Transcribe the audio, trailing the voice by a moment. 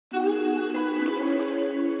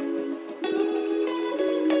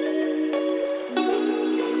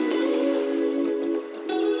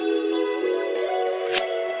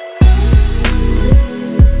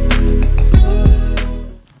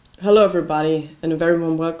Hello everybody, and a very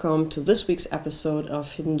warm welcome to this week's episode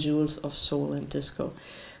of Hidden Jewels of Soul and Disco.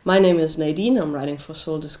 My name is Nadine, I'm writing for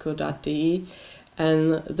Souldisco.de,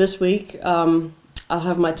 and this week I'll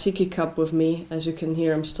have my tiki cup with me. As you can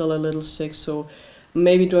hear, I'm still a little sick, so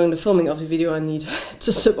maybe during the filming of the video I need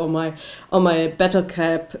to sip on my battle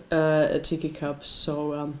cap tiki cup,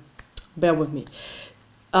 so bear with me.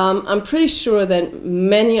 I'm pretty sure that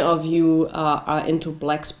many of you are into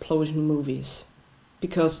blaxploitation movies,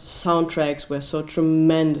 because the soundtracks were so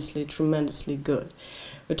tremendously good.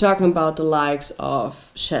 We're talking about the likes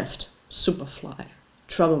of Shaft, Superfly,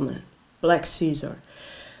 Troubleman, Black Caesar,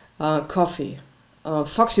 Coffee,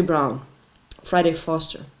 Foxy Brown, Friday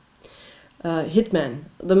Foster, Hitman,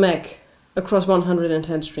 The Meg, Across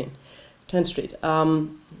 110th Street,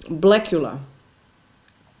 Blackula,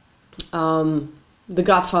 The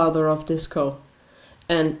Godfather of Disco,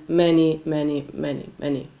 and many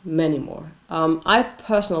more. I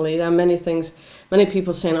personally, there are many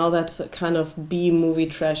people saying, oh, that's a kind of B movie,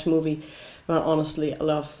 trash movie. But honestly, I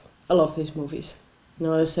love these movies. You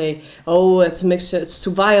know, they say, oh, it's a mixture, it's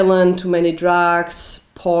too violent, too many drugs,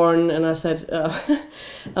 porn, and I said,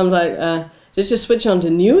 I'm like, did you switch on the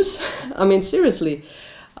news? I mean, seriously.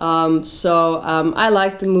 I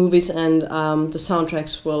like the movies, and the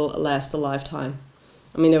soundtracks will last a lifetime.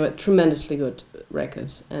 I mean, they were tremendously good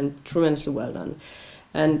records and tremendously well done.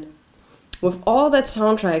 And with all that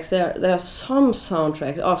soundtracks, there are some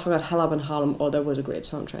soundtracks. Oh, I forgot Hell Up in Harlem. Oh, that was a great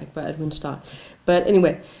soundtrack by Edwin Starr. But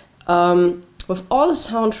anyway, with all the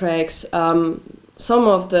soundtracks, some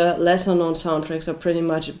of the lesser known soundtracks are pretty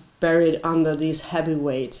much buried under these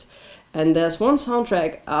heavyweights. And there's one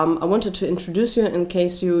soundtrack I wanted to introduce you in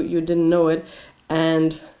case you didn't know it.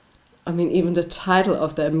 And I mean, even the title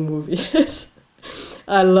of that movie is...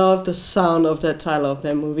 I love the sound of that title of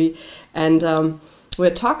that movie. And we're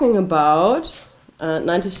talking about a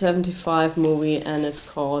 1975 movie, and it's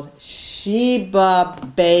called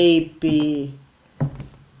Sheba Baby.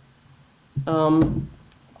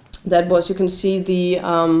 That was, you can see the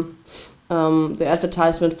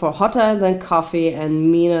advertisement for Hotter Than Coffee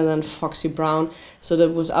and Meaner Than Foxy Brown. So that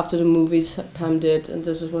was after the movies Pam did, and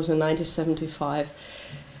this was in 1975.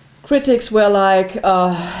 Critics were like...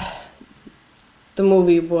 the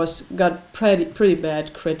movie got pretty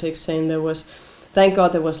bad critics, saying thank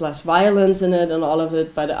God there was less violence in it and all of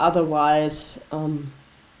it, but otherwise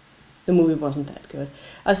the movie wasn't that good.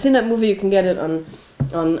 I've seen that movie, you can get it on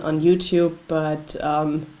YouTube, but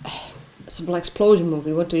it's a blaxploitation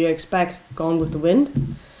movie. What do you expect? Gone with the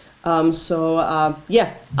Wind.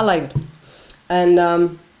 Yeah, I like it.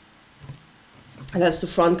 And that's the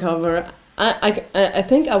front cover. I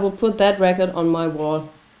think I will put that record on my wall.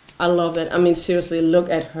 I love that. I mean, seriously, look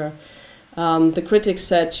at her. The critics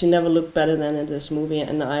said she never looked better than in this movie,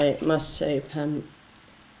 and I must say, Pam,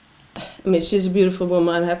 I mean, she's a beautiful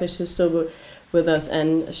woman. I'm happy she's still with us,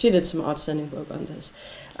 and she did some outstanding work on this.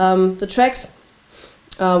 The tracks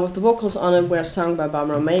with the vocals on it were sung by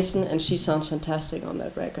Barbara Mason, and she sounds fantastic on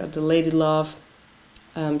that record. The Lady Love,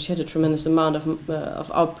 she had a tremendous amount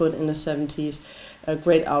of output in the 70s,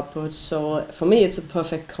 great output. So for me, it's a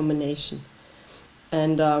perfect combination.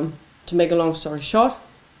 And to make a long story short,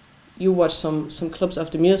 you watch some clips of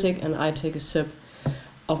the music and I take a sip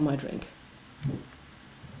of my drink.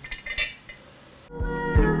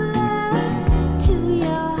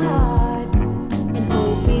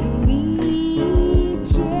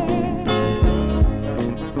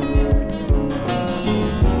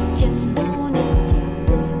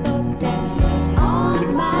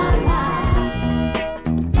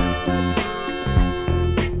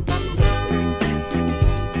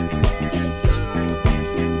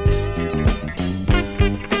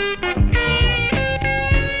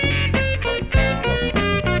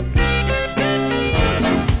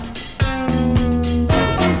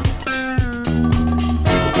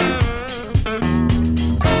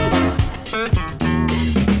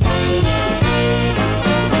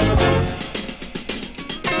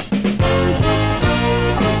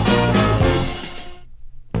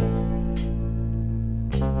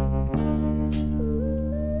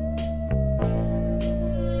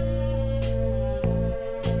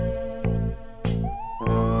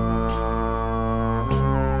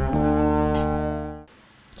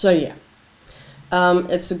 So yeah,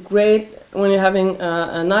 it's a great, when you're having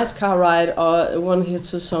a nice car ride or one hears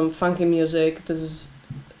to some funky music, this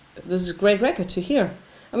is a great record to hear.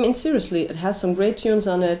 I mean, seriously, it has some great tunes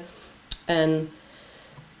on it, and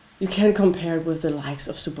you can compare it with the likes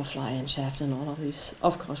of Superfly and Shaft and all of these.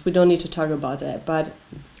 Of course, we don't need to talk about that, but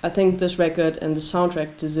I think this record and the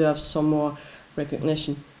soundtrack deserves some more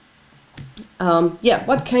recognition. Yeah,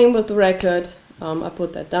 what came with the record? I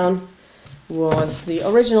put that down, was the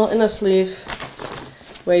original inner sleeve,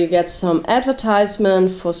 where you get some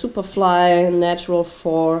advertisement for Superfly, Natural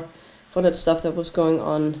for that stuff that was going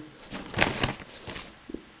on.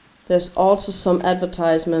 There's also some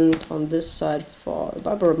advertisement on this side for a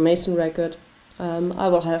Barbara Mason record. I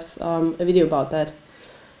will have a video about that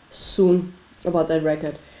soon, about that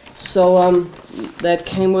record. So that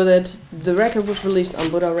came with it. The record was released on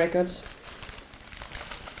Buddha Records.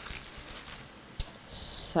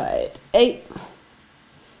 Side A.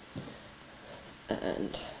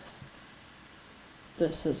 And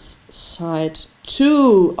this is side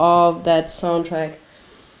 2 of that soundtrack.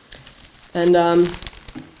 And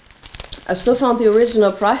I still found the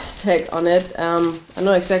original price tag on it. I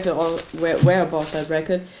know exactly where I bought that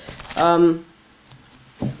record.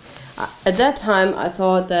 At that time, I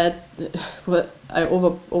thought that I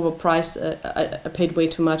overpriced. I paid way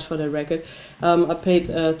too much for the record. I paid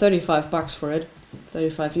 $35 for it,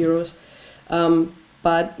 35 euros.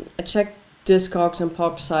 But I checked Discogs and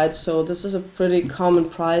pop sites, so this is a pretty common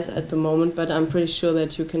price at the moment. But I'm pretty sure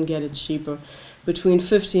that you can get it cheaper, between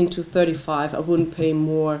 15 to 35. I wouldn't pay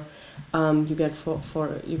more. You get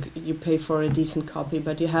you pay for a decent copy,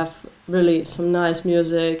 but you have really some nice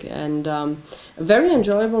music and a very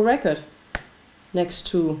enjoyable record next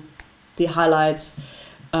to the highlights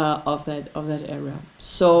of that area.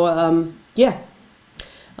 So yeah,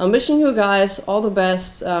 I'm wishing you guys all the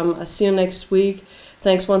best. I'll see you next week.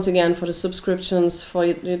 Thanks once again for the subscriptions, for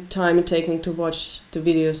your time you're taking to watch the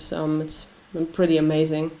videos. It's been pretty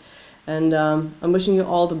amazing, and I'm wishing you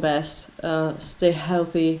all the best. Stay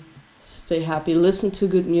healthy. Stay happy, listen to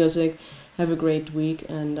good music, have a great week,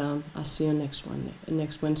 and I'll see you next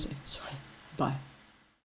Wednesday. Sorry, bye.